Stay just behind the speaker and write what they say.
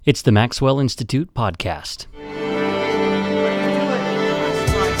It's the Maxwell Institute podcast.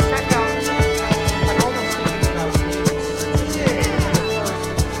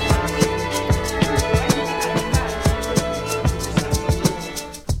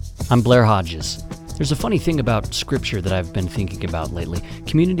 I'm Blair Hodges. There's a funny thing about Scripture that I've been thinking about lately.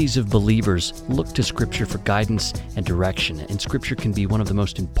 Communities of believers look to Scripture for guidance and direction, and Scripture can be one of the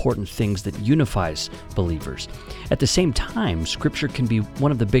most important things that unifies believers. At the same time, Scripture can be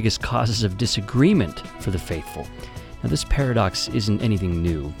one of the biggest causes of disagreement for the faithful. Now, this paradox isn't anything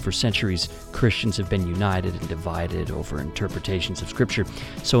new. For centuries, Christians have been united and divided over interpretations of Scripture.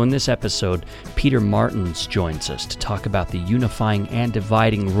 So in this episode, Peter Martens joins us to talk about the unifying and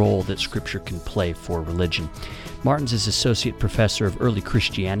dividing role that Scripture can play for religion. Martens is Associate Professor of Early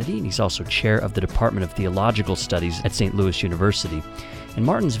Christianity, and he's also Chair of the Department of Theological Studies at St. Louis University. And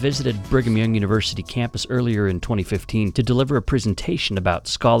Martens visited Brigham Young University campus earlier in 2015 to deliver a presentation about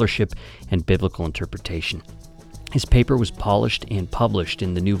scholarship and biblical interpretation. His paper was polished and published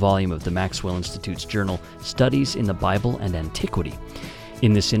in the new volume of the Maxwell Institute's journal, Studies in the Bible and Antiquity.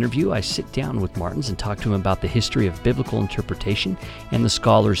 In this interview, I sit down with Martens and talk to him about the history of biblical interpretation and the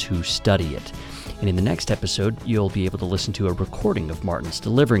scholars who study it. And in the next episode, you'll be able to listen to a recording of Martens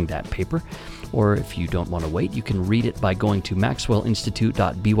delivering that paper. Or if you don't want to wait, you can read it by going to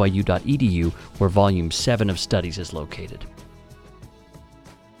maxwellinstitute.byu.edu, where Volume 7 of Studies is located.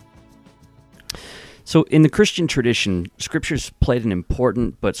 So in the Christian tradition, Scripture's played an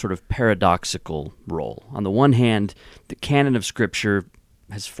important but sort of paradoxical role. On the one hand, the canon of Scripture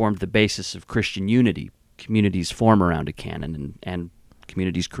has formed the basis of Christian unity. Communities form around a canon, and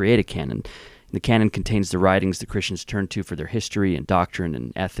communities create a canon. The canon contains the writings that Christians turn to for their history and doctrine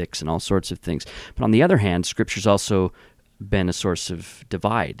and ethics and all sorts of things. But on the other hand, Scripture's also been a source of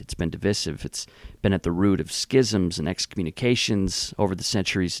divide. It's been divisive. It's been at the root of schisms and excommunications over the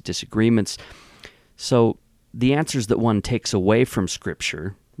centuries, disagreements. So the answers that one takes away from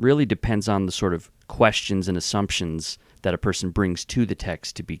Scripture really depends on the sort of questions and assumptions that a person brings to the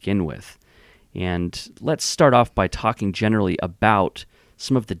text to begin with. And let's start off by talking generally about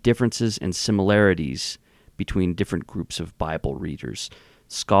some of the differences and similarities between different groups of Bible readers: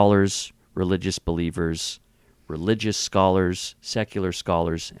 scholars, religious believers, religious scholars, secular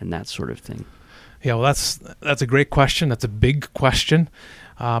scholars, and that sort of thing. Yeah, well, that's a great question. That's a big question.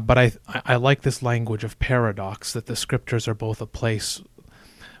 But I like this language of paradox, that the Scriptures are both a place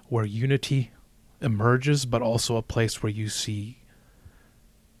where unity emerges, but also a place where you see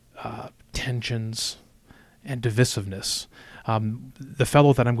tensions and divisiveness. The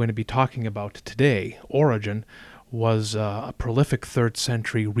fellow that I'm going to be talking about today, Origen, was a prolific 3rd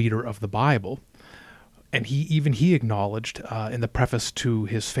century reader of the Bible. And he acknowledged in the preface to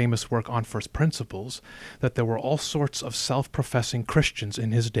his famous work on First Principles that there were all sorts of self-professing Christians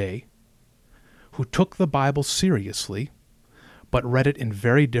in his day who took the Bible seriously, but read it in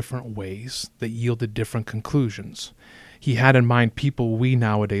very different ways that yielded different conclusions. He had in mind people we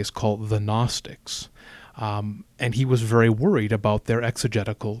nowadays call the Gnostics, and he was very worried about their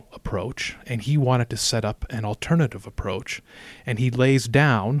exegetical approach, and he wanted to set up an alternative approach. And he lays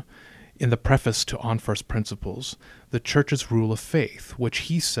down in the preface to On First Principles, the Church's rule of faith, which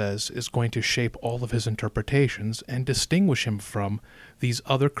he says is going to shape all of his interpretations and distinguish him from these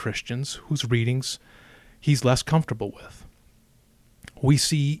other Christians whose readings he's less comfortable with. We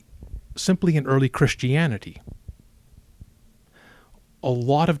see simply in early Christianity a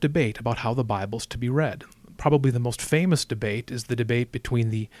lot of debate about how the Bible's to be read. Probably the most famous debate is the debate between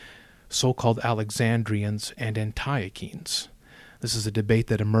the so-called Alexandrians and Antiochenes. This is a debate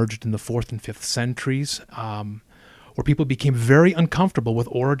that emerged in the 4th and 5th centuries, where people became very uncomfortable with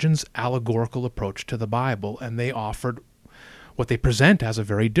Origen's allegorical approach to the Bible, and they offered what they present as a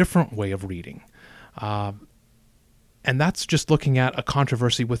very different way of reading. And that's just looking at a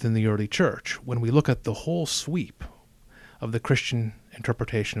controversy within the early church. When we look at the whole sweep of the Christian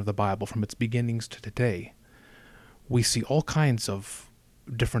interpretation of the Bible from its beginnings to today, we see all kinds of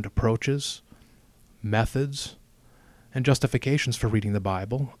different approaches, methods, and justifications for reading the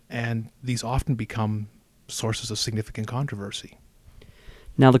Bible, and these often become sources of significant controversy.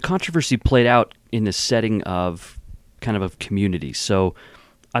 Now, the controversy played out in the setting of kind of community. So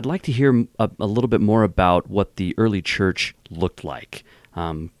I'd like to hear a little bit more about what the early church looked like.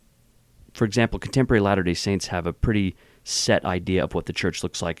 For example, contemporary Latter-day Saints have a pretty set idea of what the church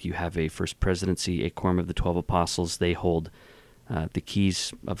looks like. You have a first presidency, a quorum of the 12 apostles. They hold the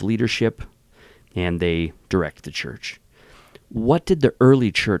keys of leadership, and they direct the church. What did the early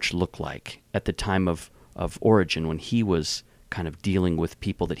church look like at the time of Origen, when he was kind of dealing with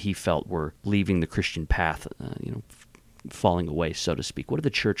people that he felt were leaving the Christian path, falling away, so to speak. What did the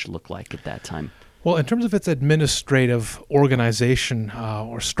church look like at that time? Well, in terms of its administrative organization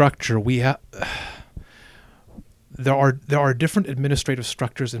or structure, there are different administrative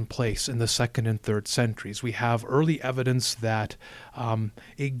structures in place in the 2nd and 3rd centuries. We have early evidence that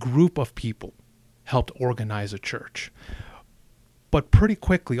a group of people helped organize a church. But pretty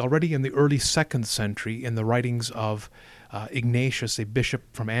quickly, already in the early 2nd century, in the writings of Ignatius, a bishop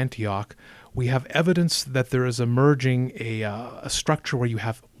from Antioch, we have evidence that there is emerging a structure where you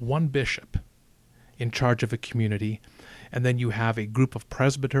have one bishop in charge of a community, and then you have a group of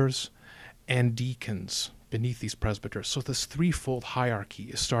presbyters and deacons beneath these presbyters. So this threefold hierarchy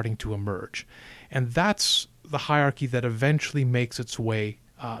is starting to emerge. And that's the hierarchy that eventually makes its way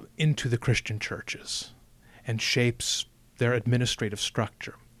into the Christian churches and shapes their administrative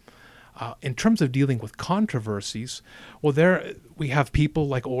structure. In terms of dealing with controversies, well, there we have people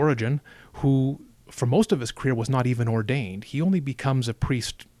like Origen, who for most of his career was not even ordained. He only becomes a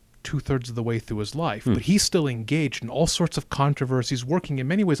priest 2/3 of the way through his life, but he's still engaged in all sorts of controversies, working in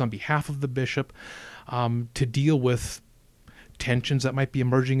many ways on behalf of the bishop to deal with tensions that might be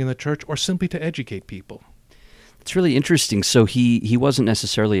emerging in the church, or simply to educate people. It's really interesting. So he wasn't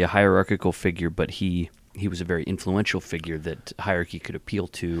necessarily a hierarchical figure, but he was a very influential figure that hierarchy could appeal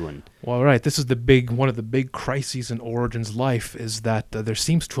to. And well, right. This is one of the big crises in Origen's life, is that there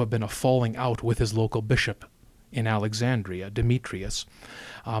seems to have been a falling out with his local bishop in Alexandria, Demetrius,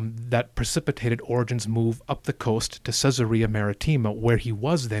 that precipitated Origen's move up the coast to Caesarea Maritima, where he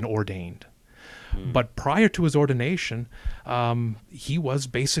was then ordained. But prior to his ordination, he was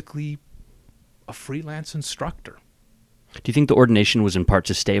basically a freelance instructor. Do you think the ordination was in part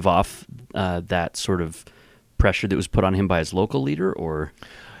to stave off that sort of pressure that was put on him by his local leader, or?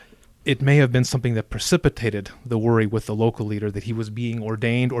 It may have been something that precipitated the worry with the local leader that he was being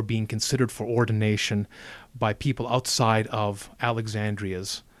ordained or being considered for ordination by people outside of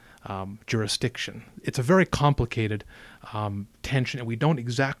Alexandria's jurisdiction. It's a very complicated tension, and we don't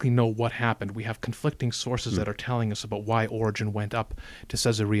exactly know what happened. We have conflicting sources that are telling us about why Origen went up to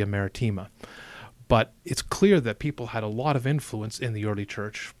Caesarea Maritima. But it's clear that people had a lot of influence in the early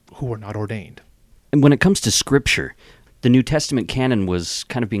church who were not ordained. And when it comes to Scripture, the New Testament canon was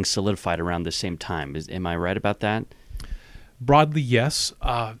kind of being solidified around the same time. Am I right about that? Broadly, yes.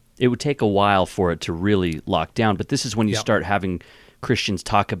 It would take a while for it to really lock down, but this is when you start having Christians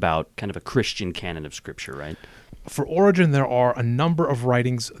talk about kind of a Christian canon of Scripture, right? For Origen, there are a number of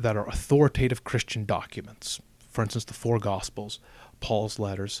writings that are authoritative Christian documents. For instance, the 4 Gospels, Paul's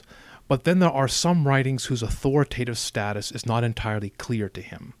letters. But then there are some writings whose authoritative status is not entirely clear to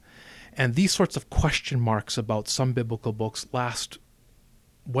him. And these sorts of question marks about some biblical books last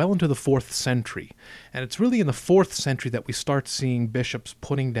well into the 4th century. And it's really in the 4th century that we start seeing bishops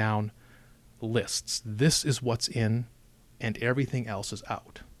putting down lists. This is what's in, and everything else is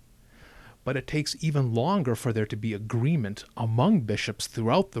out. But it takes even longer for there to be agreement among bishops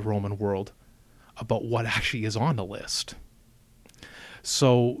throughout the Roman world about what actually is on a list.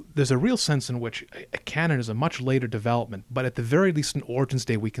 So there's a real sense in which a canon is a much later development, but at the very least in Origen's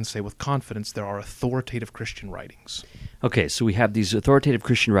day, we can say with confidence there are authoritative Christian writings. Okay, so we have these authoritative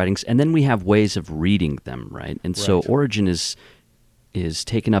Christian writings, and then we have ways of reading them, right? And so Origen is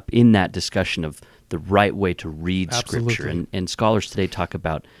taken up in that discussion of the right way to read Scripture, and scholars today talk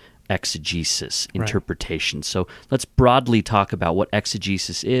about exegesis, interpretation. Right. So let's broadly talk about what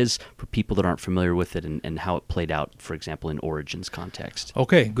exegesis is for people that aren't familiar with it, and how it played out, for example, in Origen's context.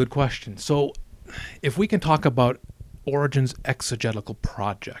 Okay, good question. So if we can talk about Origen's exegetical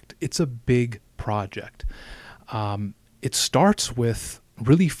project, it's a big project. It starts with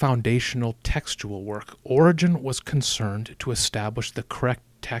really foundational textual work. Origen was concerned to establish the correct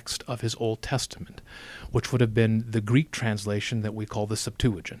text of his Old Testament, which would have been the Greek translation that we call the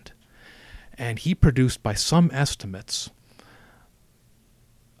Septuagint. And he produced, by some estimates,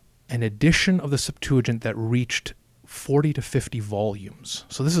 an edition of the Septuagint that reached 40 to 50 volumes.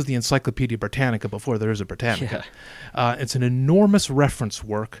 So this is the Encyclopedia Britannica before there is a Britannica. Yeah. It's an enormous reference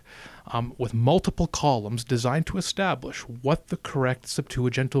work with multiple columns designed to establish what the correct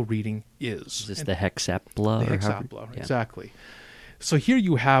Septuagintal reading is. Is this the Hexapla? The Hexapla, exactly. So here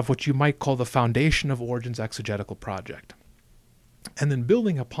you have what you might call the foundation of Origen's exegetical project. And then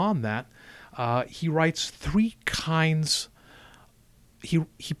building upon that, he writes 3 kinds.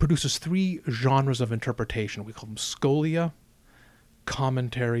 He produces 3 genres of interpretation. We call them scholia,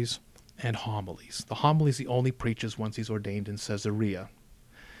 commentaries, and homilies. The homilies he only preaches once he's ordained in Caesarea.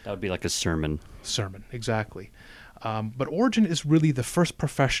 That would be like a sermon. Sermon, exactly. But Origen is really the first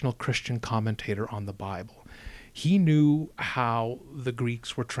professional Christian commentator on the Bible. He knew how the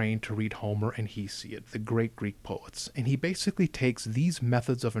Greeks were trained to read Homer and Hesiod, the great Greek poets, and he basically takes these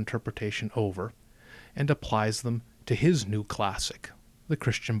methods of interpretation over and applies them to his new classic, the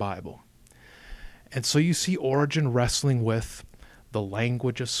Christian Bible. And so you see Origen wrestling with the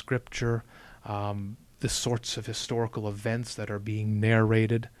language of Scripture, the sorts of historical events that are being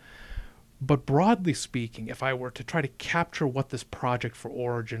narrated. But broadly speaking, if I were to try to capture what this project for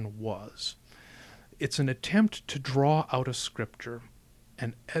Origen was, it's an attempt to draw out of Scripture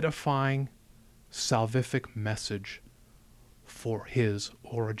an edifying, salvific message for his,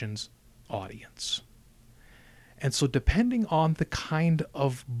 Origen's, audience. And so depending on the kind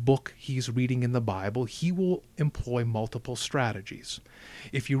of book he's reading in the Bible, he will employ multiple strategies.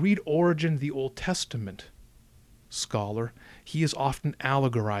 If you read Origen, the Old Testament scholar, he is often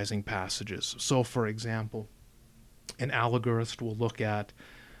allegorizing passages. So, for example, an allegorist will look at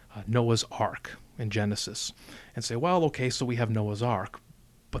Noah's Ark in Genesis and say, well, okay, so we have Noah's Ark,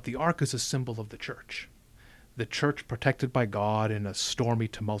 but the Ark is a symbol of the church protected by God in a stormy,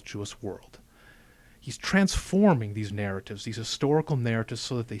 tumultuous world. He's transforming these narratives, these historical narratives,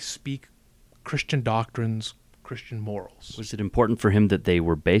 so that they speak Christian doctrines, Christian morals. Was it important for him that they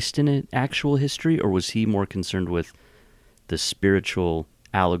were based in an actual history, or was he more concerned with the spiritual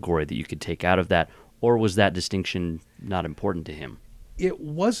allegory that you could take out of that, or was that distinction not important to him? It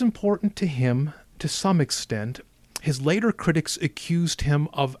was important to him to some extent. His later critics accused him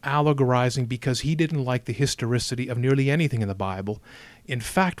of allegorizing because he didn't like the historicity of nearly anything in the Bible. In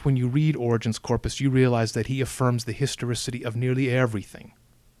fact, when you read Origen's corpus, you realize that he affirms the historicity of nearly everything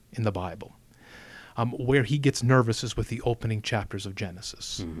in the Bible. Where he gets nervous is with the opening chapters of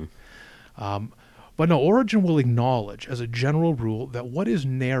Genesis. Mm-hmm. But no, Origen will acknowledge, as a general rule, that what is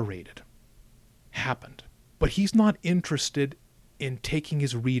narrated happened. But he's not interested in taking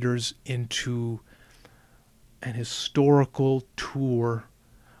his readers into an historical tour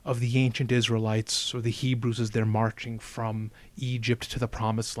of the ancient Israelites or the Hebrews as they're marching from Egypt to the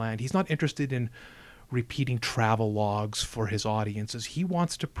Promised Land. He's not interested in repeating travel logs for his audiences. He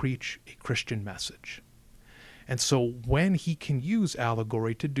wants to preach a Christian message. And so when he can use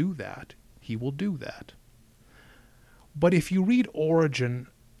allegory to do that, he will do that. But if you read Origen,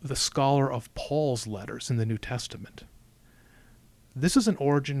 the scholar of Paul's letters in the New Testament, this is an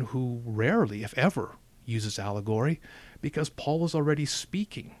Origen who rarely, if ever, uses allegory, because Paul is already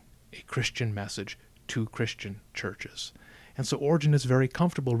speaking a Christian message to Christian churches. And so Origen is very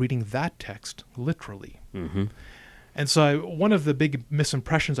comfortable reading that text literally. Mm-hmm. And so one of the big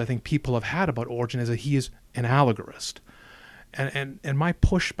misimpressions I think people have had about Origen is that he is an allegorist. And my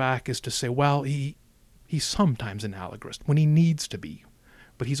pushback is to say, well, he's sometimes an allegorist when he needs to be.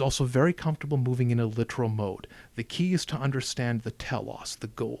 But he's also very comfortable moving in a literal mode. The key is to understand the telos, the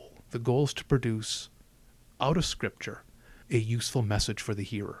goal. The goal is to produce, out of Scripture, a useful message for the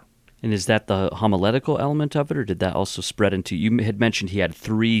hearer. And is that the homiletical element of it, or did that also spread into, you had mentioned he had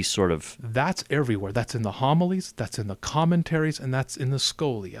three sort of... That's everywhere. That's in the homilies, that's in the commentaries, and that's in the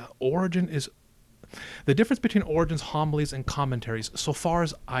scholia. Origen is... The difference between Origen's homilies and commentaries, so far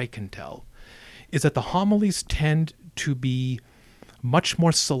as I can tell, is that the homilies tend to be much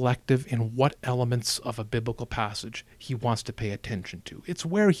more selective in what elements of a biblical passage he wants to pay attention to. It's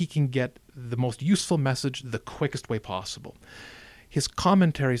where he can get the most useful message the quickest way possible. His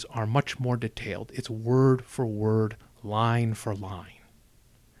commentaries are much more detailed. It's word for word, line for line.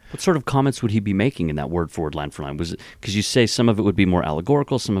 What sort of comments would he be making in that word for word, line for line? Was it because you say some of it would be more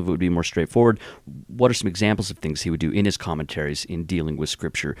allegorical, some of it would be more straightforward? What are some examples of things he would do in his commentaries in dealing with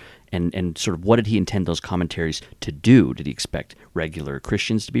Scripture? And sort of what did he intend those commentaries to do? Did he expect regular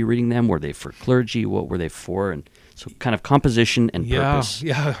Christians to be reading them? Were they for clergy? What were they for? And so kind of composition and purpose.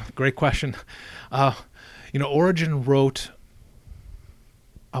 Yeah, great question. Origen wrote,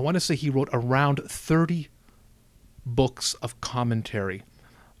 I want to say he wrote around 30 books of commentary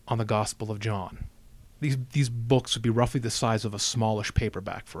on the Gospel of John. These books would be roughly the size of a smallish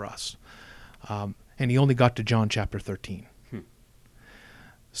paperback for us. And he only got to John chapter 13.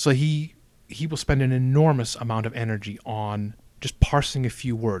 So he will spend an enormous amount of energy on just parsing a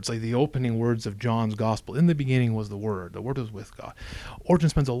few words, like the opening words of John's Gospel. In the beginning was the Word was with God. Origen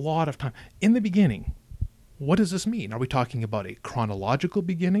spends a lot of time. In the beginning, what does this mean? Are we talking about a chronological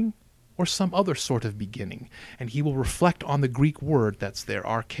beginning or some other sort of beginning? And he will reflect on the Greek word that's there,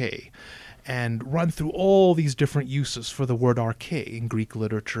 arche, and run through all these different uses for the word arche in Greek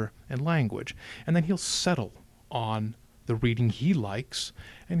literature and language. And then he'll settle on the reading he likes,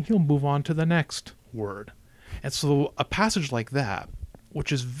 and he'll move on to the next word. And so a passage like that,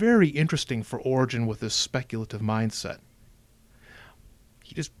 which is very interesting for Origen with this speculative mindset,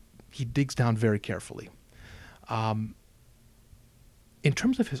 he digs down very carefully. In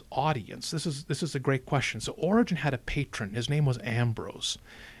terms of his audience, this is a great question. So Origen had a patron. His name was Ambrose.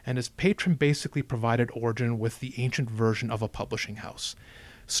 And his patron basically provided Origen with the ancient version of a publishing house.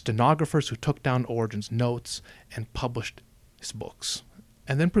 Stenographers who took down Origen's notes and published his books,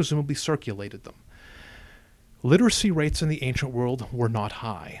 and then presumably circulated them. Literacy rates in the ancient world were not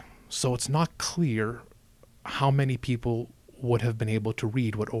high, so it's not clear how many people would have been able to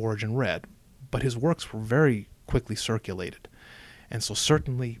read what Origen read, but his works were very quickly circulated. And so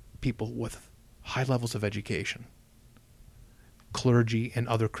certainly people with high levels of education, clergy and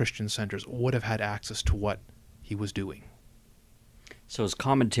other Christian centers, would have had access to what he was doing. So his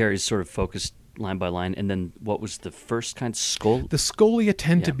commentaries sort of focused line by line, and then what was the first kind? The scholia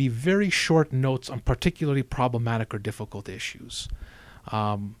tend to be very short notes on particularly problematic or difficult issues.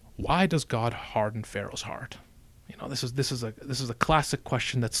 Why does God harden Pharaoh's heart? This is a classic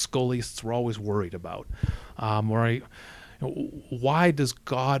question that scholiasts were always worried about. Why does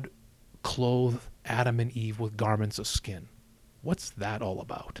God clothe Adam and Eve with garments of skin? What's that all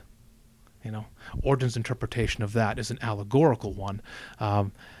about? Origen's interpretation of that is an allegorical one.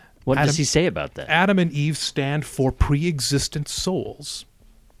 What does he say about that? Adam and Eve stand for pre-existent souls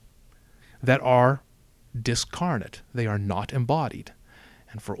that are discarnate. They are not embodied.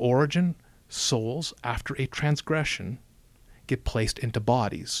 And for Origen, souls, after a transgression, get placed into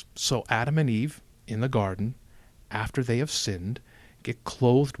bodies. So Adam and Eve, in the garden, after they have sinned, get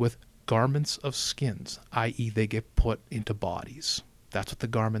clothed with garments of skins, i.e. they get put into bodies. That's what the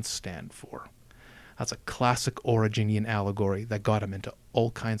garments stand for. That's a classic Origenian allegory that got him into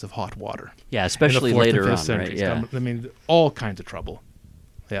all kinds of hot water. Yeah, especially later on, right? Yeah. I mean, all kinds of trouble.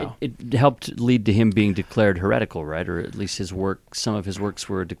 Yeah. It helped lead to him being declared heretical, right? Or at least some of his works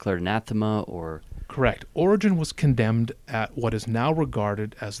were declared anathema, or... Correct. Origen was condemned at what is now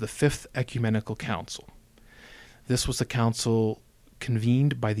regarded as the Fifth Ecumenical Council. This was a council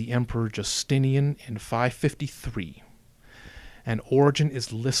convened by the Emperor Justinian in 553. And Origen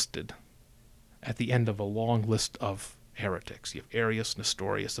is listed at the end of a long list of heretics. You have Arius,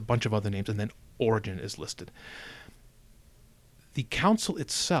 Nestorius, a bunch of other names, and then Origen is listed. The council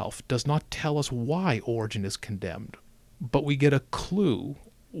itself does not tell us why Origen is condemned, but we get a clue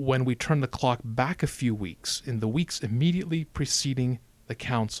when we turn the clock back a few weeks. In the weeks immediately preceding the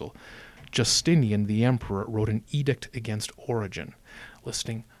council, Justinian, the emperor, wrote an edict against Origen,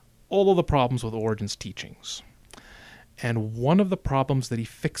 listing all of the problems with Origen's teachings. And one of the problems that he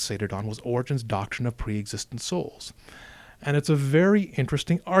fixated on was Origen's doctrine of pre-existent souls. And it's a very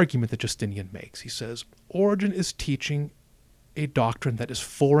interesting argument that Justinian makes. He says, Origen is teaching a doctrine that is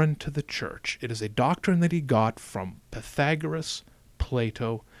foreign to the church. It is a doctrine that he got from Pythagoras,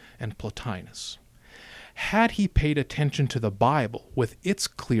 Plato, and Plotinus. Had he paid attention to the Bible with its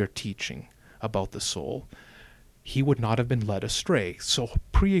clear teaching about the soul, he would not have been led astray. So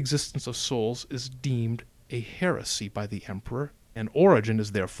pre-existence of souls is deemed a heresy by the emperor, and Origen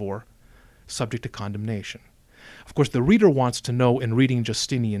is therefore subject to condemnation. Of course, the reader wants to know, in reading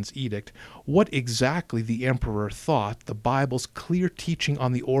Justinian's edict, what exactly the emperor thought the Bible's clear teaching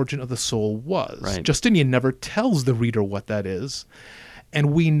on the origin of the soul was. Right. Justinian never tells the reader what that is,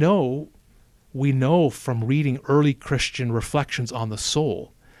 and we know from reading early Christian reflections on the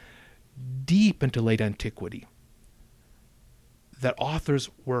soul, deep into late antiquity, that authors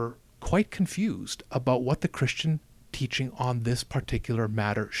were quite confused about what the Christian teaching on this particular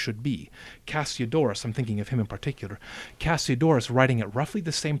matter should be. Cassiodorus, I'm thinking of him in particular, Cassiodorus, writing at roughly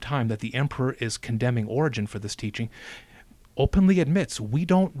the same time that the emperor is condemning Origen for this teaching, openly admits we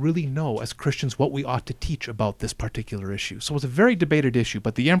don't really know as Christians what we ought to teach about this particular issue. So it was a very debated issue,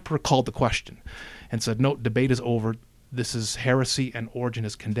 but the emperor called the question and said, no, debate is over, this is heresy, and Origen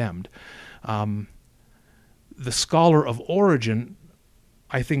is condemned. The scholar of Origen,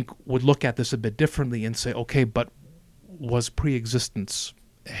 I think, would look at this a bit differently and say, okay, but was pre-existence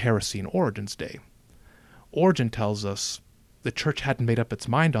a heresy in Origen's day? Origen tells us the church hadn't made up its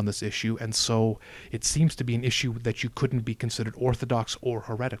mind on this issue, and so it seems to be an issue that you couldn't be considered orthodox or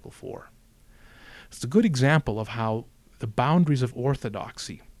heretical for. It's a good example of how the boundaries of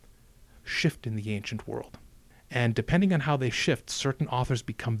orthodoxy shift in the ancient world. And depending on how they shift, certain authors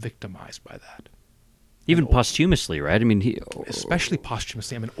become victimized by that. Even posthumously, right? I mean, especially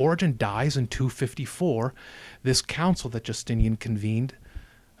posthumously. I mean, Origen dies in 254. This council that Justinian convened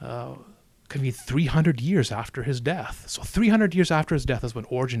 300 years after his death. So 300 years after his death is when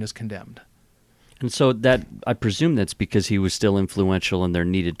Origen is condemned. And so that, I presume that's because he was still influential and there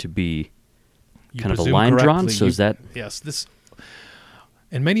needed to be kind of a line drawn? So is that... Yes.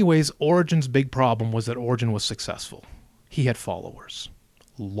 In many ways, Origen's big problem was that Origen was successful. He had followers.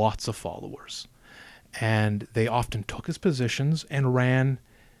 Lots of followers. and they often took his positions and ran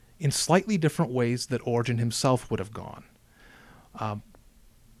in slightly different ways that Origen himself would have gone.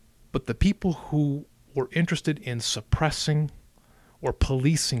 But the people who were interested in suppressing or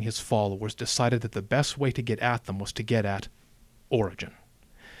policing his followers decided that the best way to get at them was to get at Origen.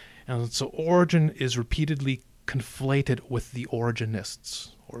 And so Origen is repeatedly conflated with the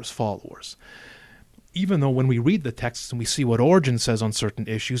Origenists, or his followers. Even though when we read the texts and we see what Origen says on certain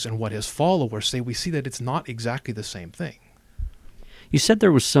issues and what his followers say, we see that it's not exactly the same thing. You said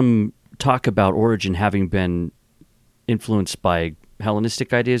there was some talk about Origen having been influenced by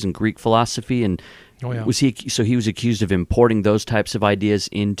Hellenistic ideas and Greek philosophy, and was he was accused of importing those types of ideas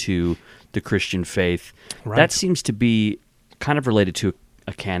into the Christian faith. Right. That seems to be kind of related to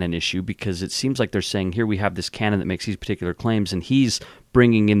a canon issue, because it seems like they're saying, here we have this canon that makes these particular claims, and he's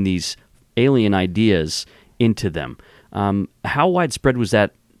bringing in these alien ideas into them. How widespread was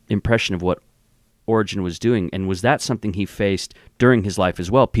that impression of what Origen was doing, and was that something he faced during his life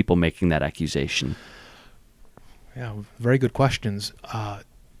as well, people making that accusation? Yeah, very good questions.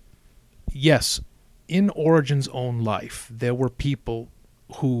 Yes, in Origen's own life, there were people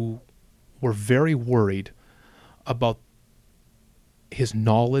who were very worried about his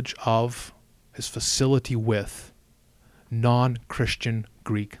knowledge of, his facility with non-Christian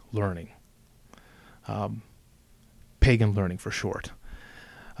Greek learning, pagan learning for short.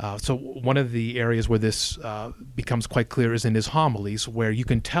 So one of the areas where this becomes quite clear is in his homilies, where you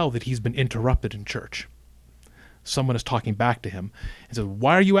can tell that he's been interrupted in church. Someone is talking back to him and says,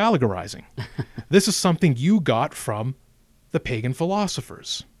 "Why are you allegorizing? This is something you got from the pagan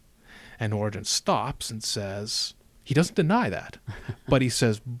philosophers." And Origen stops and says, he doesn't deny that, but he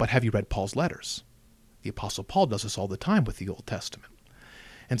says, "But have you read Paul's letters? The Apostle Paul does this all the time with the Old Testament."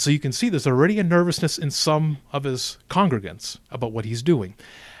 And so you can see there's already a nervousness in some of his congregants about what he's doing.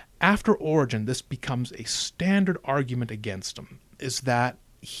 After Origen, this becomes a standard argument against him, is that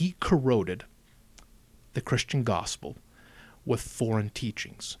he corroded the Christian gospel with foreign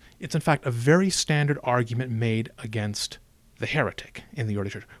teachings. It's in fact a very standard argument made against the heretic in the early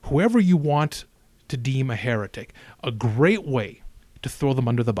church. Whoever you want to deem a heretic, a great way to throw them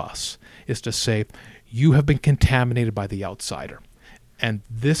under the bus is to say, you have been contaminated by the outsider. And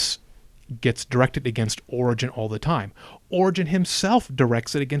this gets directed against Origen all the time. Origen himself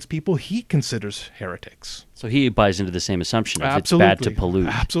directs it against people he considers heretics. So he buys into the same assumption of Absolutely. It's bad to pollute.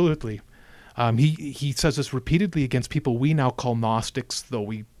 Absolutely. He says this repeatedly against people we now call Gnostics, though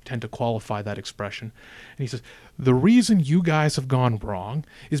we tend to qualify that expression. And he says, the reason you guys have gone wrong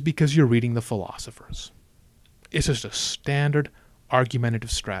is because you're reading the philosophers. It's just a standard argumentative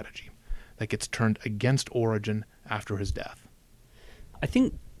strategy that gets turned against Origen after his death. I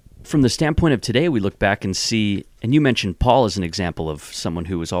think from the standpoint of today, we look back and see, and you mentioned Paul as an example of someone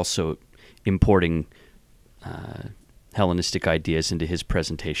who was also importing Hellenistic ideas into his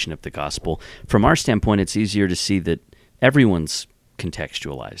presentation of the gospel. From our standpoint, it's easier to see that everyone's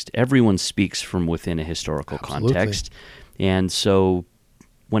contextualized. Everyone speaks from within a historical context. And so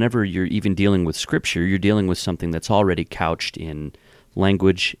whenever you're even dealing with Scripture, you're dealing with something that's already couched in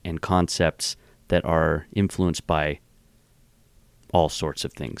language and concepts that are influenced by all sorts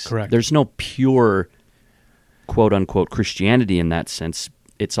of things. Correct. There's no pure, quote-unquote, Christianity in that sense.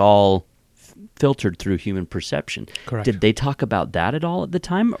 It's all filtered through human perception. Correct. Did they talk about that at all at the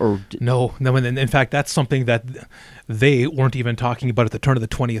time? No. And in fact, that's something that they weren't even talking about at the turn of the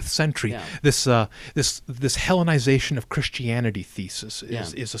 20th century. Yeah. This Hellenization of Christianity thesis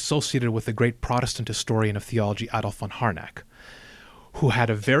is associated with the great Protestant historian of theology, Adolf von Harnack, who had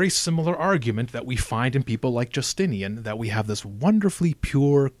a very similar argument that we find in people like Justinian, that we have this wonderfully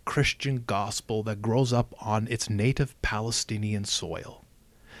pure Christian gospel that grows up on its native Palestinian soil.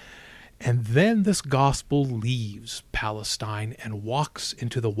 And then this gospel leaves Palestine and walks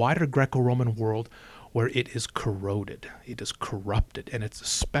into the wider Greco-Roman world, where it is corroded, it is corrupted, and it's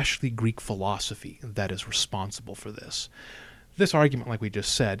especially Greek philosophy that is responsible for this. This argument, like we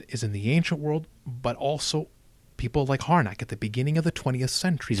just said, is in the ancient world, but also people like Harnack at the beginning of the 20th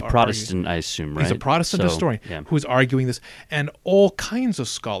century. He's a Protestant, I assume, right? He's a Protestant historian who is arguing this, and all kinds of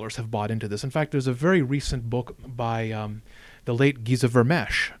scholars have bought into this. In fact, there's a very recent book by the late Giza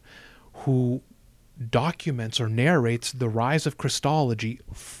Vermesh, who documents or narrates the rise of Christology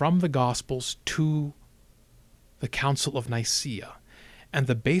from the Gospels to the Council of Nicaea. And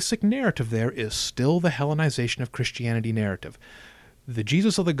the basic narrative there is still the Hellenization of Christianity narrative. The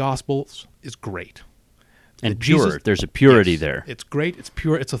Jesus of the Gospels is great. And pure. There's a purity there. It's great, it's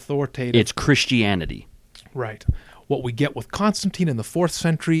pure, it's authoritative. It's Christianity. Right. What we get with Constantine in the 4th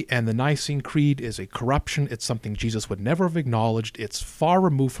century and the Nicene Creed is a corruption. It's something Jesus would never have acknowledged. It's far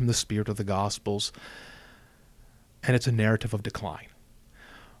removed from the spirit of the Gospels, and it's a narrative of decline.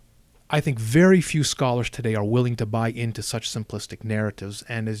 I think very few scholars today are willing to buy into such simplistic narratives,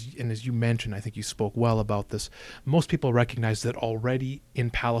 and as you mentioned, I think you spoke well about this, most people recognize that already in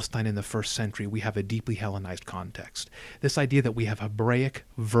Palestine in the 1st century we have a deeply Hellenized context. This idea that we have Hebraic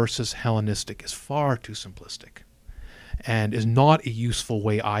versus Hellenistic is far too simplistic and is not a useful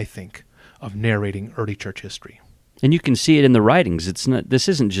way, I think, of narrating early church history. And you can see it in the writings. This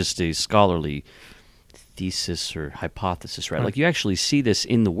isn't just a scholarly thesis or hypothesis, right? Like you actually see this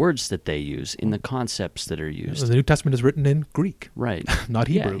in the words that they use, in the concepts that are used. The New Testament is written in Greek, right? Not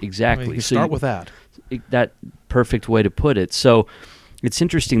Hebrew. Yeah, exactly. I mean, you start with that. That perfect way to put it. So it's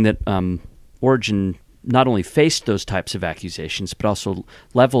interesting that Origen not only faced those types of accusations, but also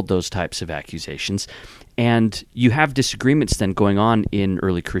leveled those types of accusations. And you have disagreements then going on in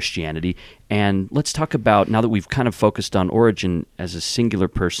early Christianity. And let's talk about, now that we've kind of focused on Origen as a singular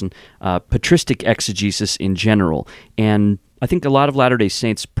person, patristic exegesis in general. And I think a lot of Latter-day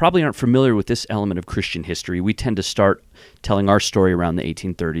Saints probably aren't familiar with this element of Christian history. We tend to start telling our story around the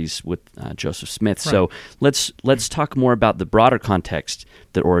 1830s with Joseph Smith. Right. So let's talk more about the broader context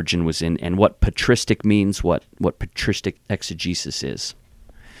that Origen was in and what patristic means, what patristic exegesis is.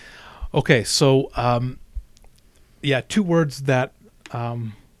 Okay, so two words that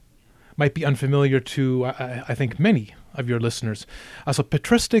might be unfamiliar to, I think, many of your listeners. So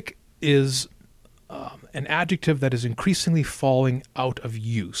patristic is an adjective that is increasingly falling out of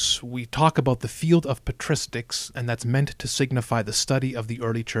use. We talk about the field of patristics, and that's meant to signify the study of the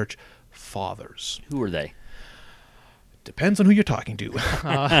early church fathers. Who are they? Depends on who you're talking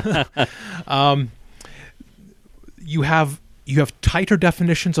to. You have tighter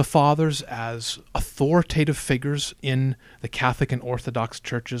definitions of fathers as authoritative figures in the Catholic and Orthodox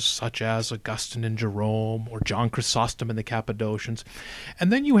churches, such as Augustine and Jerome or John Chrysostom and the Cappadocians.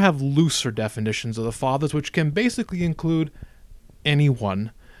 And then you have looser definitions of the fathers, which can basically include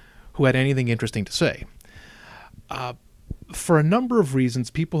anyone who had anything interesting to say. For a number of reasons,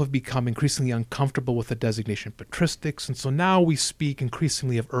 people have become increasingly uncomfortable with the designation patristics, and so now we speak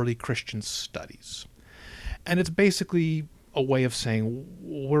increasingly of early Christian studies. And it's basically a way of saying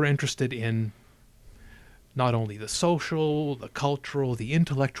we're interested in not only the social, the cultural, the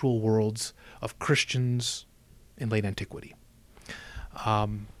intellectual worlds of Christians in late antiquity.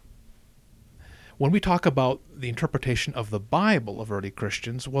 When we talk about the interpretation of the Bible of early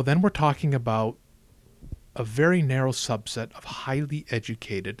Christians, well, then we're talking about a very narrow subset of highly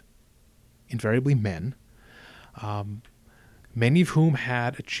educated, invariably men, many of whom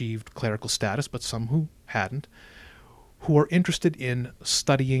had achieved clerical status, but some who hadn't, who are interested in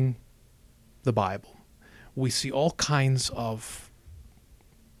studying the Bible. We see all kinds of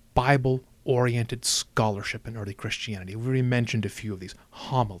Bible-oriented scholarship in early Christianity. We already mentioned a few of these: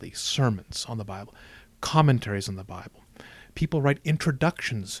 homilies, sermons on the Bible, commentaries on the Bible. People write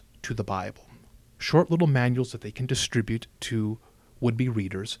introductions to the Bible, short little manuals that they can distribute to would-be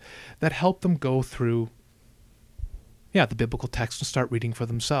readers that help them go through the biblical text and start reading for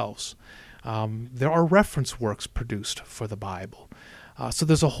themselves. There are reference works produced for the Bible. So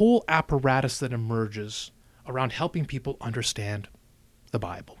there's a whole apparatus that emerges around helping people understand the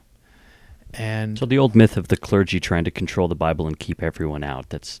Bible. And so the old myth of the clergy trying to control the Bible and keep everyone out,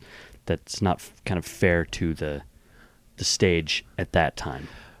 that's not kind of fair to the stage at that time.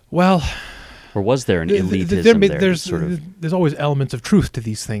 Well, or was there an elitism there's always elements of truth to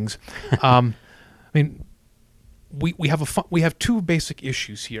these things. I mean, we have two basic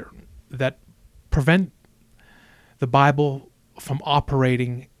issues here that prevent the Bible from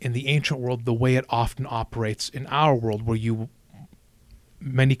operating in the ancient world the way it often operates in our world, where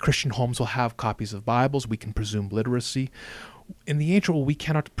many Christian homes will have copies of Bibles. We can presume literacy. In the ancient world, we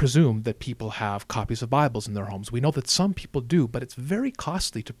cannot presume that people have copies of Bibles in their homes. We know that some people do, but it's very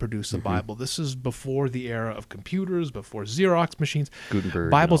costly to produce a Bible. This is before the era of computers, before Xerox machines. Gutenberg.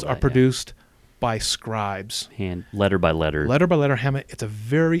 Bibles are produced by scribes. Letter by letter. Letter by letter, it's a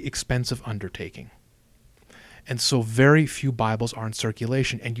very expensive undertaking. And so very few Bibles are in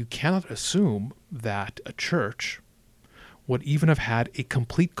circulation, and you cannot assume that a church would even have had a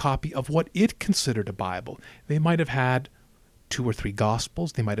complete copy of what it considered a Bible. They might have had 2 or 3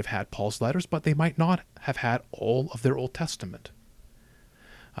 Gospels, they might have had Paul's letters, but they might not have had all of their Old Testament.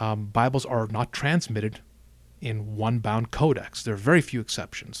 Bibles are not transmitted in one-bound codex. There are very few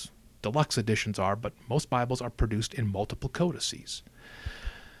exceptions. Deluxe editions are, but most Bibles are produced in multiple codices.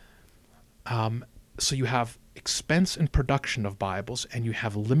 So you have expense in production of Bibles, and you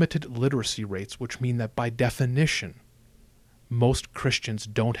have limited literacy rates, which mean that by definition, most Christians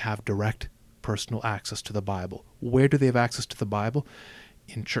don't have direct personal access to the Bible. Where do they have access to the Bible?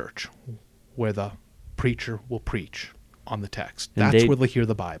 In church, where the preacher will preach on the text. That's where they hear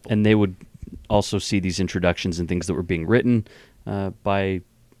the Bible. And they would also see these introductions and things that were being written by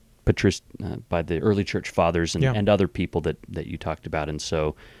the early church fathers and other people that you talked about. And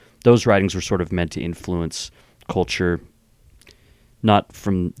so those writings were sort of meant to influence culture, not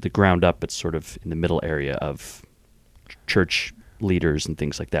from the ground up, but sort of in the middle area of church leaders and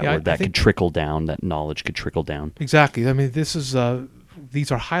things like that, where that could trickle down, that knowledge could trickle down. Exactly. I mean, these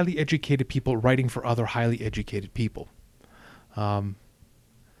are highly educated people writing for other highly educated people. And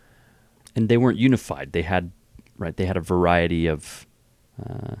they weren't unified. They had a variety of...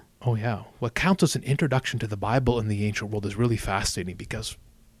 What counts as an introduction to the Bible in the ancient world is really fascinating because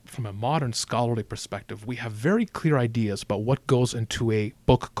from a modern scholarly perspective, we have very clear ideas about what goes into a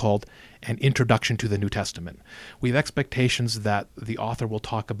book called An Introduction to the New Testament. We have expectations that the author will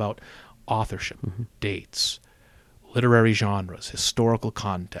talk about authorship, dates, literary genres, historical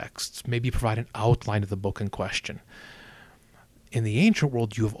contexts, maybe provide an outline of the book in question. In the ancient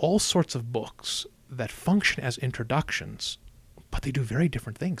world, you have all sorts of books that function as introductions, but they do very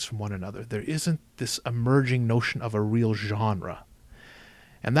different things from one another. There isn't this emerging notion of a real genre.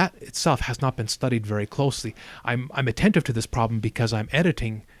 And that itself has not been studied very closely. I'm attentive to this problem because I'm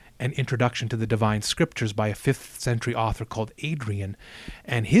editing An Introduction to the Divine Scriptures by a 5th century author called Adrian,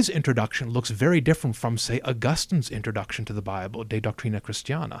 and his introduction looks very different from, say, Augustine's introduction to the Bible, De Doctrina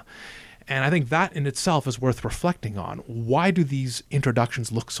Christiana. And I think that in itself is worth reflecting on. Why do these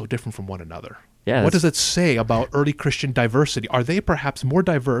introductions look so different from one another? Yeah, what does it say about early Christian diversity? Are they perhaps more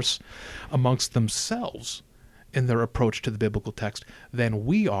diverse amongst themselves in their approach to the biblical text than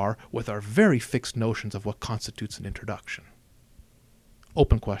we are with our very fixed notions of what constitutes an introduction?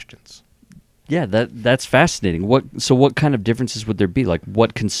 Open questions. Yeah, that's fascinating. What kind of differences would there be? Like,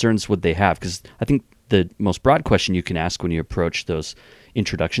 what concerns would they have? Because I think the most broad question you can ask when you approach those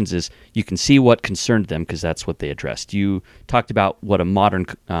introductions is you can see what concerned them because that's what they addressed. You talked about what a modern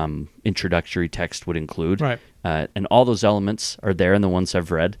introductory text would include, right? And all those elements are there in the ones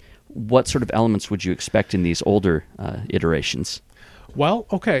I've read. What sort of elements would you expect in these older iterations? Well,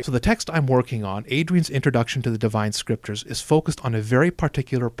 okay, so the text I'm working on, Adrian's Introduction to the Divine Scriptures, is focused on a very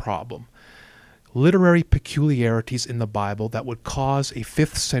particular problem. Literary peculiarities in the Bible that would cause a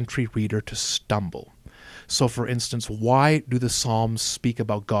 5th century reader to stumble. So, for instance, why do the Psalms speak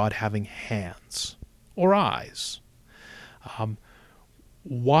about God having hands or eyes?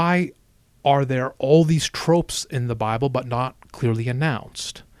 Why are there all these tropes in the Bible but not clearly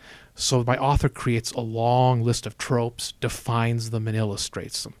announced? So my author creates a long list of tropes, defines them, and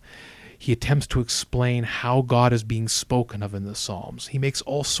illustrates them. He attempts to explain how God is being spoken of in the Psalms. He makes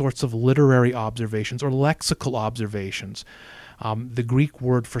all sorts of literary observations or lexical observations. The Greek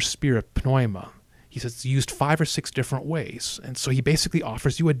word for spirit, pneuma, he says it's used 5 or 6 different ways. And so he basically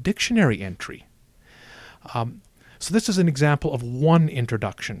offers you a dictionary entry. So this is an example of one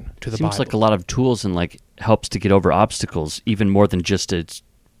introduction to the Bible. Seems like a lot of tools and helps to get over obstacles, even more than just a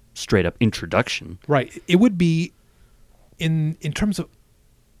straight-up introduction. Right. It would be, in terms of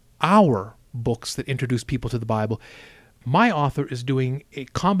our books that introduce people to the Bible, my author is doing a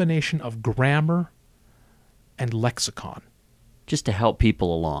combination of grammar and lexicon. Just to help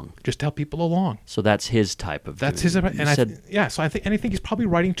people along. So that's his type of... That's his... And I think he's probably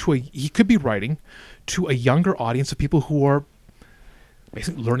writing he could be writing to a younger audience of people who are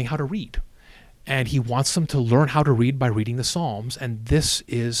basically learning how to read. And he wants them to learn how to read by reading the Psalms, and this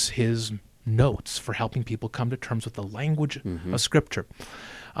is his notes for helping people come to terms with the language of Scripture.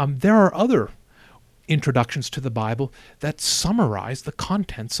 There are other introductions to the Bible that summarize the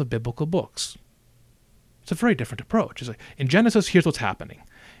contents of biblical books. It's a very different approach. It's like, in Genesis, here's what's happening.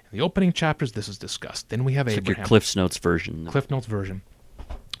 In the opening chapters, this is discussed. Then we have Abraham. Like your Cliff Notes version. Cliff Notes version.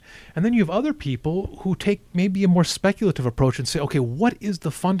 And then you have other people who take maybe a more speculative approach and say, okay, what is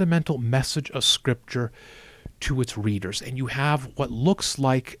the fundamental message of Scripture to its readers? And you have what looks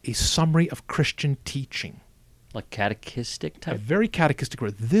like a summary of Christian teaching. Like catechistic type? A very catechistic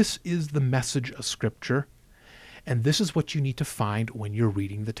word. This is the message of Scripture, and this is what you need to find when you're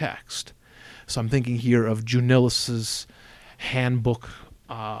reading the text. So I'm thinking here of Junilis's handbook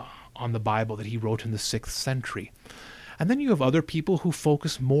on the Bible that he wrote in the 6th century. And then you have other people who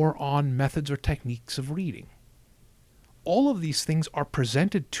focus more on methods or techniques of reading. All of these things are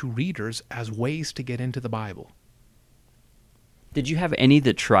presented to readers as ways to get into the Bible. Did you have any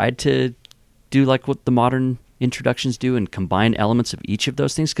that tried to do like what the modern introductions do and combine elements of each of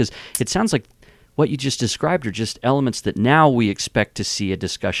those things? Because it sounds like what you just described are just elements that now we expect to see a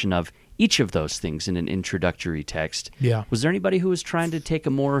discussion of each of those things in an introductory text. Yeah. Was there anybody who was trying to take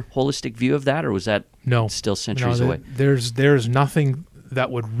a more holistic view of that, or was that still centuries away? There's nothing that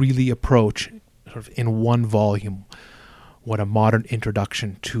would really approach sort of in one volume what a modern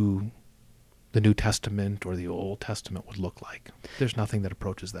introduction to the New Testament or the Old Testament would look like. There's nothing that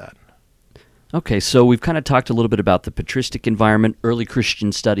approaches that. Okay, so we've kind of talked a little bit about the patristic environment. Early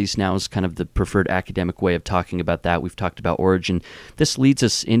Christian studies now is kind of the preferred academic way of talking about that. We've talked about origin. This leads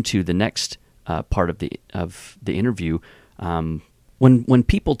us into the next part of the interview. When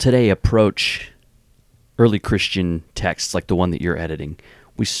people today approach early Christian texts like the one that you're editing,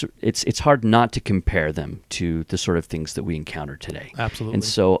 it's hard not to compare them to the sort of things that we encounter today. Absolutely. And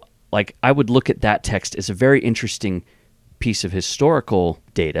so, like, I would look at that text as a very interesting piece of historical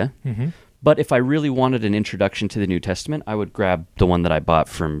data. Mm-hmm. But if I really wanted an introduction to the New Testament, I would grab the one that I bought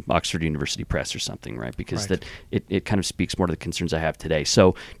from Oxford University Press or something, right? Because that it kind of speaks more to the concerns I have today.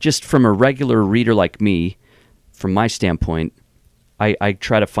 So just from a regular reader like me, from my standpoint, I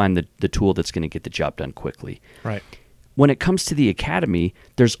try to find the tool that's going to get the job done quickly. Right. When it comes to the academy,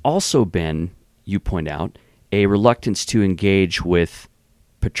 there's also been, you point out, a reluctance to engage with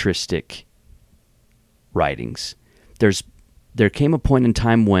patristic writings. There came a point in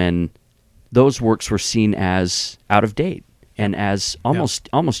time when those works were seen as out of date and as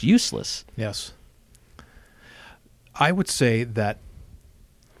almost useless. Yes. I would say that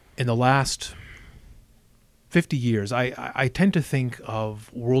in the last 50 years, I tend to think of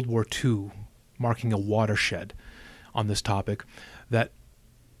World War II marking a watershed on this topic, that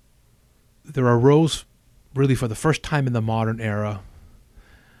there arose, really for the first time in the modern era,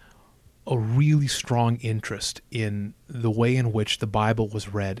 a really strong interest in the way in which the Bible was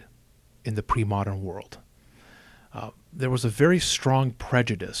read in the pre-modern world. There was a very strong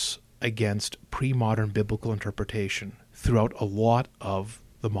prejudice against pre-modern biblical interpretation throughout a lot of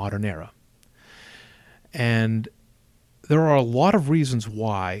the modern era. And there are a lot of reasons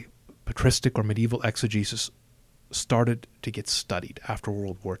why patristic or medieval exegesis started to get studied after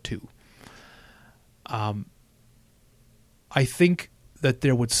World War II. I think that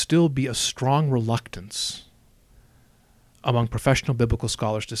there would still be a strong reluctance among professional biblical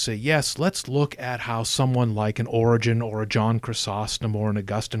scholars to say, yes, let's look at how someone like an Origen or a John Chrysostom or an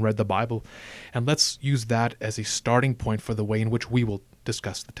Augustine read the Bible, and let's use that as a starting point for the way in which we will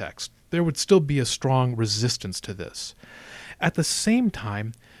discuss the text. There would still be a strong resistance to this. At the same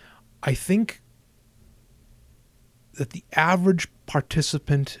time, I think that the average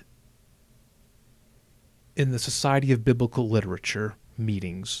participant in the Society of Biblical Literature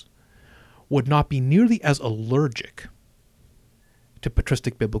meetings would not be nearly as allergic to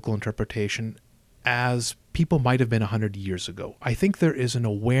patristic biblical interpretation as people might have been 100 years ago. I think there is an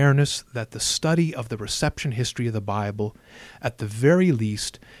awareness that the study of the reception history of the Bible, at the very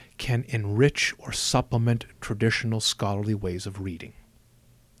least, can enrich or supplement traditional scholarly ways of reading.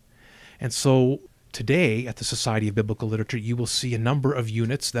 And so today, at the Society of Biblical Literature, you will see a number of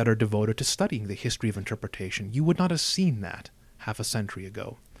units that are devoted to studying the history of interpretation. You would not have seen that half a century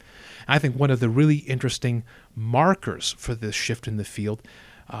ago. I think one of the really interesting markers for this shift in the field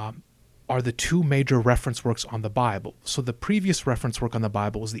are the two major reference works on the Bible. So the previous reference work on the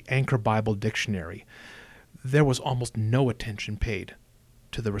Bible was the Anchor Bible Dictionary. There was almost no attention paid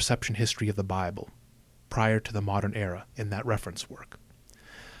to the reception history of the Bible prior to the modern era in that reference work.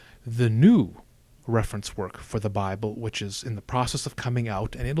 The new reference work for the Bible, which is in the process of coming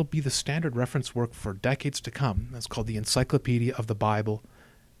out, and it'll be the standard reference work for decades to come, that's called the Encyclopedia of the Bible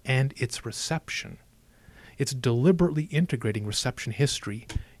and its Reception. It's deliberately integrating reception history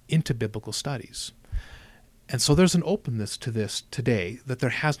into biblical studies. And so there's an openness to this today that there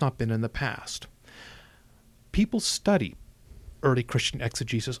has not been in the past. People study early Christian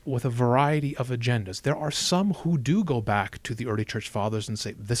exegesis with a variety of agendas. There are some who do go back to the early church fathers and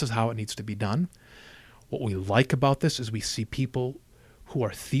say, this is how it needs to be done. What we like about this is we see people who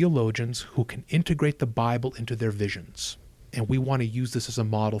are theologians who can integrate the Bible into their visions. And we want to use this as a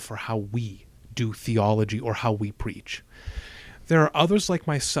model for how we do theology or how we preach. There are others like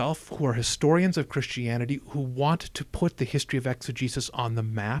myself who are historians of Christianity who want to put the history of exegesis on the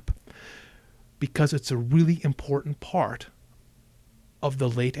map because it's a really important part of the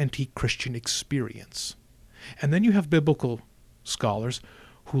late antique Christian experience. And then you have biblical scholars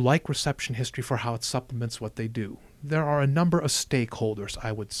who like reception history for how it supplements what they do. There are a number of stakeholders,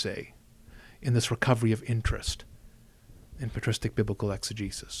 I would say, in this recovery of interest in patristic biblical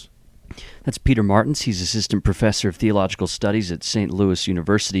exegesis. That's Peter Martens. He's assistant professor of theological studies at St. Louis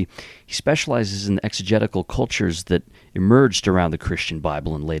University. He specializes in the exegetical cultures that emerged around the Christian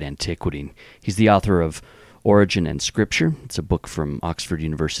Bible in late antiquity. He's the author of Origin and Scripture. It's a book from Oxford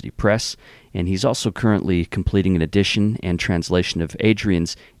University Press, and he's also currently completing an edition and translation of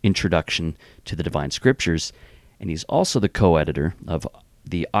Adrian's Introduction to the Divine Scriptures, and he's also the co-editor of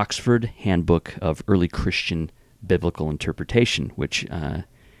the Oxford Handbook of Early Christian Biblical Interpretation, which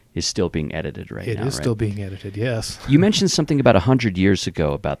is still being edited right now. It is still being edited, yes. You mentioned something about 100 years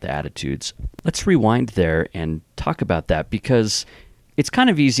ago about the attitudes. Let's rewind there and talk about that, because it's kind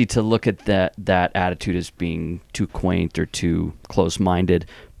of easy to look at that attitude as being too quaint or too close-minded.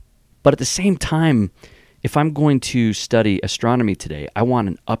 But at the same time, if I'm going to study astronomy today, I want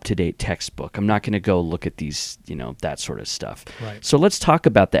an up-to-date textbook. I'm not going to go look at these, that sort of stuff. Right. So let's talk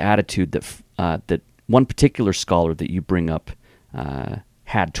about the attitude that one particular scholar that you bring up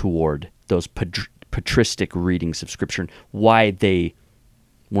had toward those patristic readings of Scripture, and why they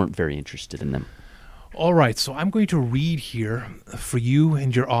weren't very interested in them. All right, so I'm going to read here for you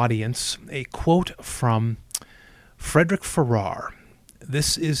and your audience a quote from Frederick Farrar.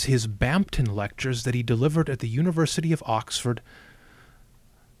 This is his Bampton lectures that he delivered at the University of Oxford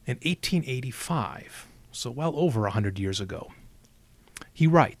in 1885, so well over 100 years ago. He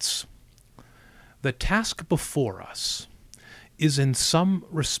writes, "The task before us is in some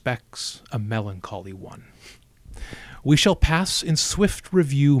respects a melancholy one. We shall pass in swift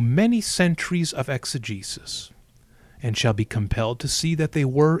review many centuries of exegesis, and shall be compelled to see that they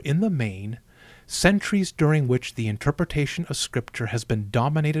were, in the main, centuries during which the interpretation of Scripture has been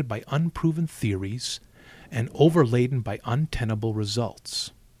dominated by unproven theories and overladen by untenable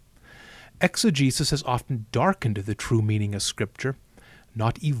results. Exegesis has often darkened the true meaning of Scripture,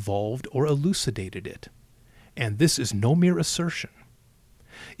 not evolved or elucidated it, and this is no mere assertion.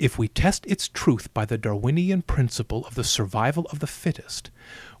 If we test its truth by the Darwinian principle of the survival of the fittest,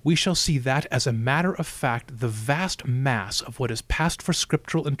 we shall see that, as a matter of fact, the vast mass of what is passed for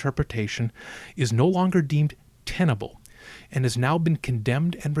scriptural interpretation is no longer deemed tenable, and has now been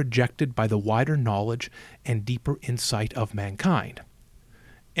condemned and rejected by the wider knowledge and deeper insight of mankind."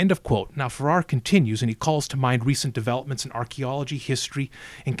 End of quote. Now, Farrar continues, and he calls to mind recent developments in archaeology, history,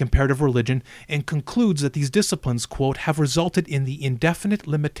 and comparative religion, and concludes that these disciplines, quote, "have resulted in the indefinite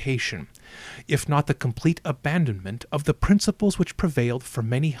limitation, if not the complete abandonment, of the principles which prevailed for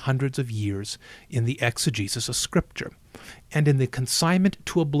many hundreds of years in the exegesis of Scripture, and in the consignment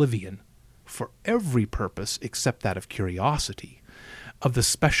to oblivion, for every purpose except that of curiosity, of the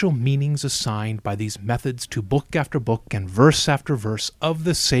special meanings assigned by these methods to book after book and verse after verse of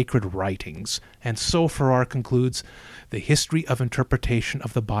the sacred writings." And so Farrar concludes, the history of interpretation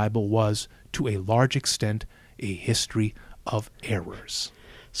of the Bible was, to a large extent, a history of errors.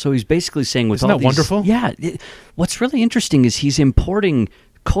 So he's basically saying with Isn't all that these... wonderful? Yeah. What's really interesting is he's importing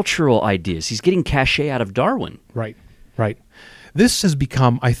cultural ideas. He's getting cachet out of Darwin. Right, right. This has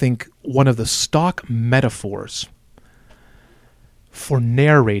become, I think, one of the stock metaphors for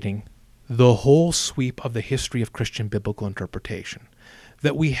narrating the whole sweep of the history of Christian biblical interpretation,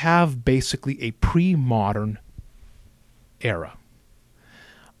 that we have basically a pre-modern era,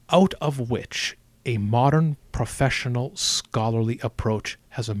 out of which a modern professional scholarly approach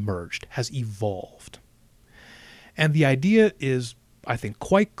has emerged, has evolved. And the idea is, I think,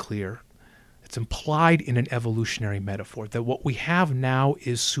 quite clear. It's implied in an evolutionary metaphor that what we have now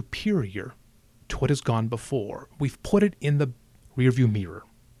is superior to what has gone before. We've put it in the rearview mirror.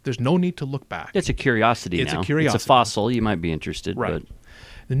 There's no need to look back. It's a curiosity now. It's a curiosity. It's a fossil. You might be interested. Right. But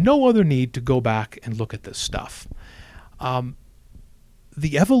There's no other need to go back and look at this stuff.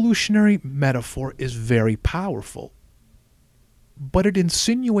 The evolutionary metaphor is very powerful, but it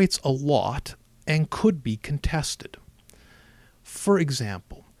insinuates a lot and could be contested. For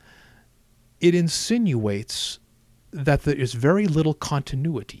example, it insinuates that there is very little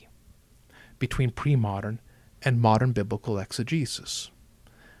continuity between pre-modern and modern biblical exegesis.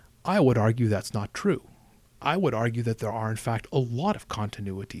 I would argue that's not true. I would argue that there are, in fact, a lot of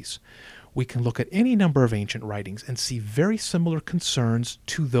continuities. We can look at any number of ancient writings and see very similar concerns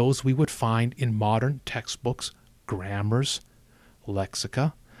to those we would find in modern textbooks, grammars,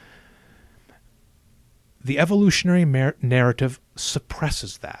 lexica. The evolutionary narrative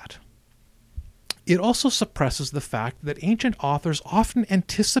suppresses that. It also suppresses the fact that ancient authors often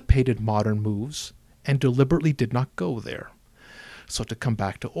anticipated modern moves and deliberately did not go there. So to come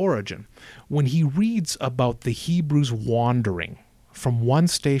back to Origen, when he reads about the Hebrews wandering from one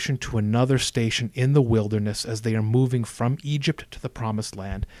station to another station in the wilderness as they are moving from Egypt to the Promised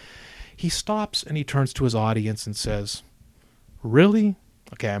Land, he stops and he turns to his audience and says, "Really?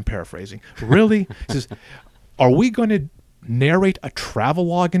 Okay, I'm paraphrasing. Really? He says, are we going to narrate a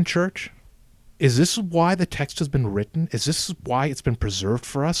travelogue in church? Is this why the text has been written? Is this why it's been preserved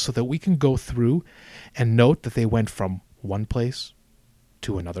for us so that we can go through and note that they went from one place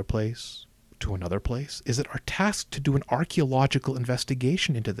to another place to another place? Is it our task to do an archaeological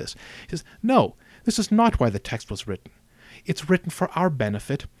investigation into this? He says, no, this is not why the text was written. It's written for our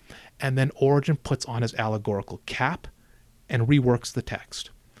benefit, and then Origen puts on his allegorical cap and reworks the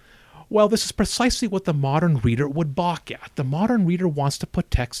text. Well, this is precisely what the modern reader would balk at. The modern reader wants to put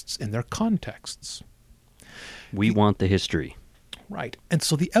texts in their contexts. We want the history. Right. And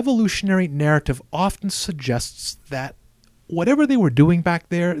so the evolutionary narrative often suggests that whatever they were doing back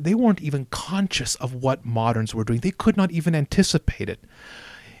there, they weren't even conscious of what moderns were doing. They could not even anticipate it.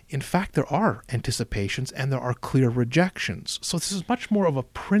 In fact, there are anticipations and there are clear rejections. So this is much more of a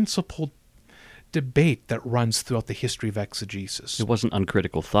principled debate that runs throughout the history of exegesis. It wasn't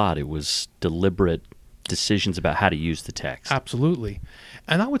uncritical thought. It was deliberate decisions about how to use the text. Absolutely.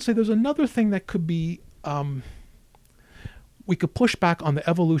 And I would say there's another thing that could be, we could push back on the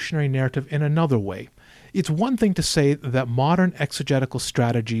evolutionary narrative in another way. It's one thing to say that modern exegetical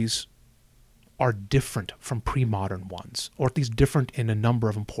strategies are different from pre-modern ones, or at least different in a number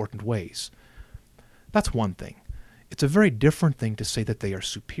of important ways. That's one thing. It's a very different thing to say that they are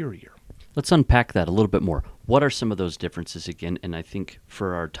superior. Let's unpack that a little bit more. What are some of those differences again? And I think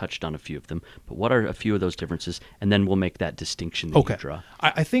Farrar touched on a few of them, but what are a few of those differences? And then we'll make that distinction that you draw.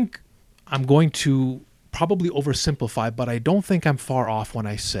 I think I'm going to probably oversimplify, but I don't think I'm far off when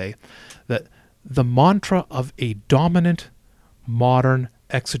I say that the mantra of a dominant modern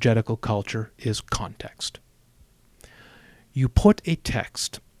exegetical culture is context. You put a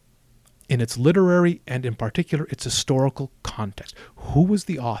text in its literary and in particular its historical context. Who was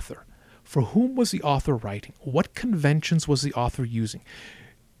the author? For whom was the author writing? What conventions was the author using?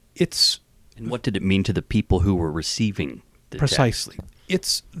 And what did it mean to the people who were receiving the precisely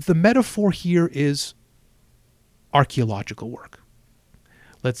text? The metaphor here is archaeological work.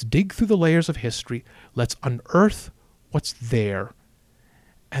 Let's dig through the layers of history. Let's unearth what's there.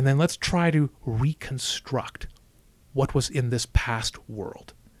 And then let's try to reconstruct what was in this past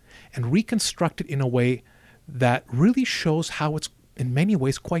world. And reconstruct it in a way that really shows how it's in many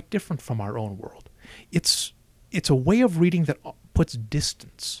ways quite different from our own world. It's a way of reading that puts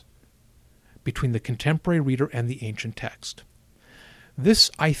distance between the contemporary reader and the ancient text. This,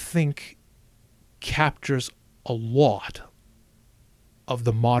 I think, captures a lot of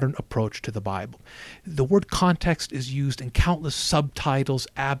the modern approach to the Bible. The word context is used in countless subtitles,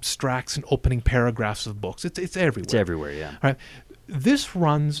 abstracts, and opening paragraphs of books. It's everywhere. It's everywhere, yeah. Right? This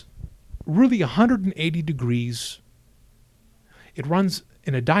runs really 180 degrees. It runs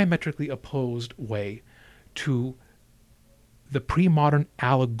in a diametrically opposed way to the pre-modern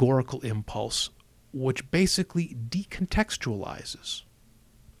allegorical impulse, which basically decontextualizes.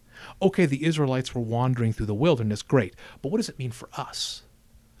 Okay, the Israelites were wandering through the wilderness, great, but what does it mean for us?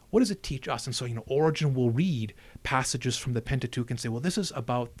 What does it teach us? And so, Origen will read passages from the Pentateuch and say, well, this is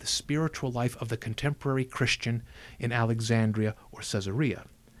about the spiritual life of the contemporary Christian in Alexandria or Caesarea.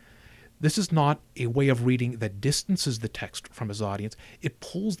 This is not a way of reading that distances the text from his audience. It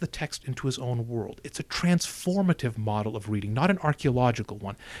pulls the text into his own world. It's a transformative model of reading, not an archaeological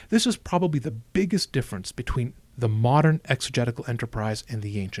one. This is probably the biggest difference between the modern exegetical enterprise and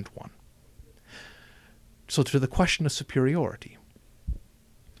the ancient one. So to the question of superiority,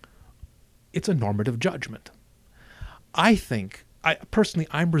 it's a normative judgment. Personally,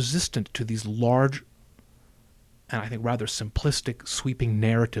 I'm resistant to these large and I think rather simplistic, sweeping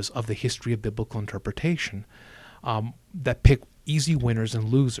narratives of the history of biblical interpretation that pick easy winners and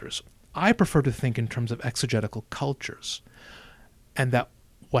losers. I prefer to think in terms of exegetical cultures, and that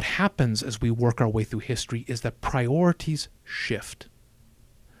what happens as we work our way through history is that priorities shift.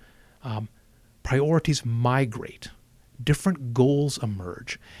 Priorities migrate. Different goals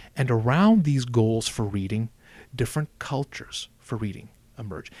emerge. And around these goals for reading, different cultures for reading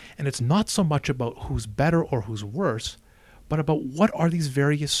emerge. And it's not so much about who's better or who's worse, but about what are these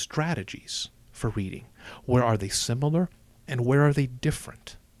various strategies for reading. Where are they similar and where are they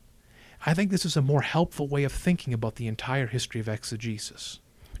different? I think this is a more helpful way of thinking about the entire history of exegesis.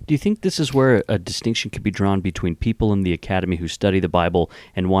 Do you think this is where a distinction could be drawn between people in the academy who study the Bible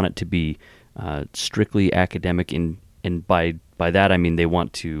and want it to be strictly academic, and by that I mean they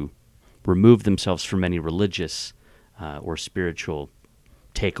want to remove themselves from any religious or spiritual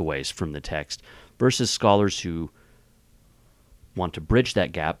takeaways from the text, versus scholars who want to bridge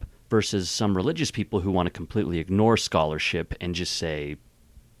that gap, versus some religious people who want to completely ignore scholarship and just say,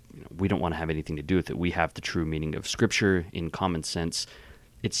 we don't want to have anything to do with it. We have the true meaning of Scripture in common sense.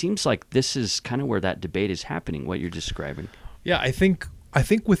 it seems like this is kind of where that debate is happening, what you're describing. Yeah, I think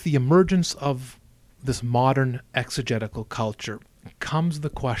with the emergence of this modern exegetical culture comes the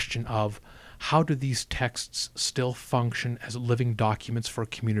question of how do these texts still function as living documents for a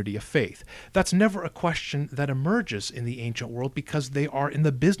community of faith? That's never a question that emerges in the ancient world because they are in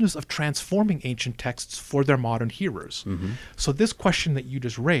the business of transforming ancient texts for their modern hearers. Mm-hmm. So this question that you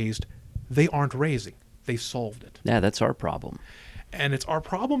just raised, they aren't raising. They solved it. Yeah, that's our problem. And it's our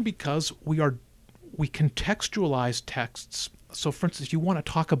problem because we contextualize texts. So, for instance, if you want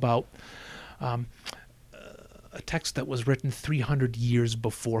to talk about a text that was written 300 years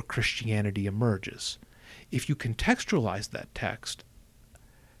before Christianity emerges, if you contextualize that text,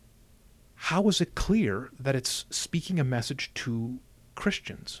 how is it clear that it's speaking a message to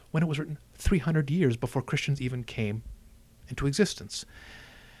Christians when it was written 300 years before Christians even came into existence?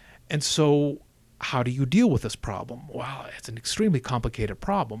 And so how do you deal with this problem? Well, it's an extremely complicated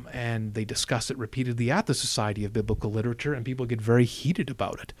problem, and they discuss it repeatedly at the Society of Biblical Literature, and people get very heated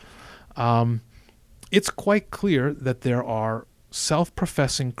about it. It's quite clear that there are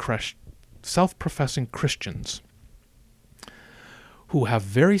self-professing Christians who have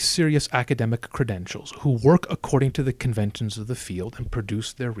very serious academic credentials, who work according to the conventions of the field and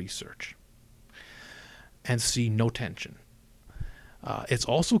produce their research, and see no tension. It's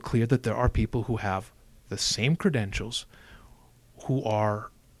also clear that there are people who have the same credentials, who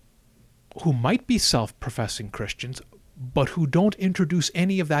might be self-professing Christians, but who don't introduce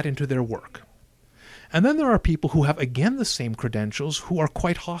any of that into their work. And then there are people who have, again, the same credentials, who are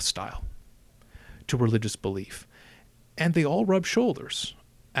quite hostile to religious belief. And they all rub shoulders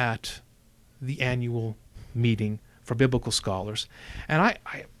at the annual meeting for biblical scholars. And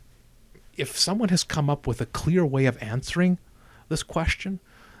if someone has come up with a clear way of answering this question,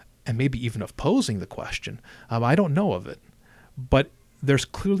 and maybe even of posing the question, I don't know of it. But there's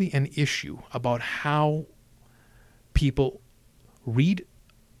clearly an issue about how people read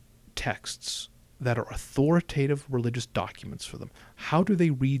texts that are authoritative religious documents for them. How do they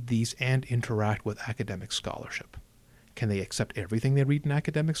read these and interact with academic scholarship? Can they accept everything they read in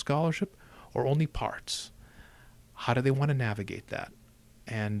academic scholarship, or only parts? How do they want to navigate that?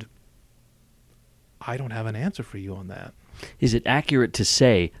 And I don't have an answer for you on that. Is it accurate to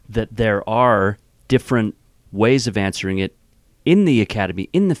say that there are different ways of answering it in the academy,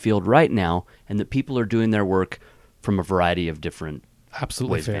 in the field right now, and that people are doing their work from a variety of different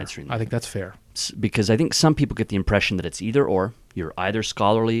Absolutely ways fair. of answering that? I think that's fair. Because I think some people get the impression that it's either or. You're either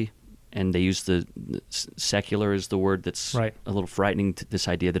scholarly, and they use the secular as the word that's right. A little frightening, to this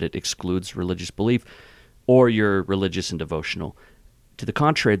idea that it excludes religious belief, or you're religious and devotional. To the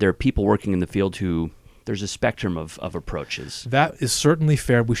contrary, there are people working in the field who there's a spectrum of approaches. That is certainly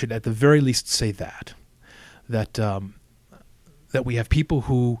fair. We should at the very least say that we have people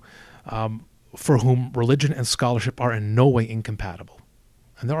who, for whom religion and scholarship are in no way incompatible.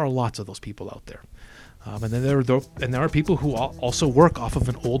 And there are lots of those people out there. And then there are people who also work off of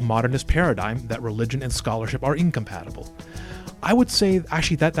an old modernist paradigm that religion and scholarship are incompatible. I would say,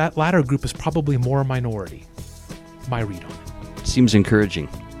 actually, that latter group is probably more a minority, my read on it. Seems encouraging.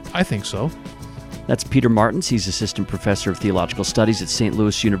 I think so. That's Peter Martens. He's Assistant Professor of Theological Studies at St.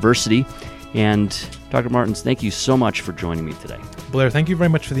 Louis University. And Dr. Martens, thank you so much for joining me today. Blair, thank you very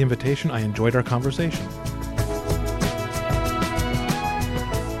much for the invitation. I enjoyed our conversation.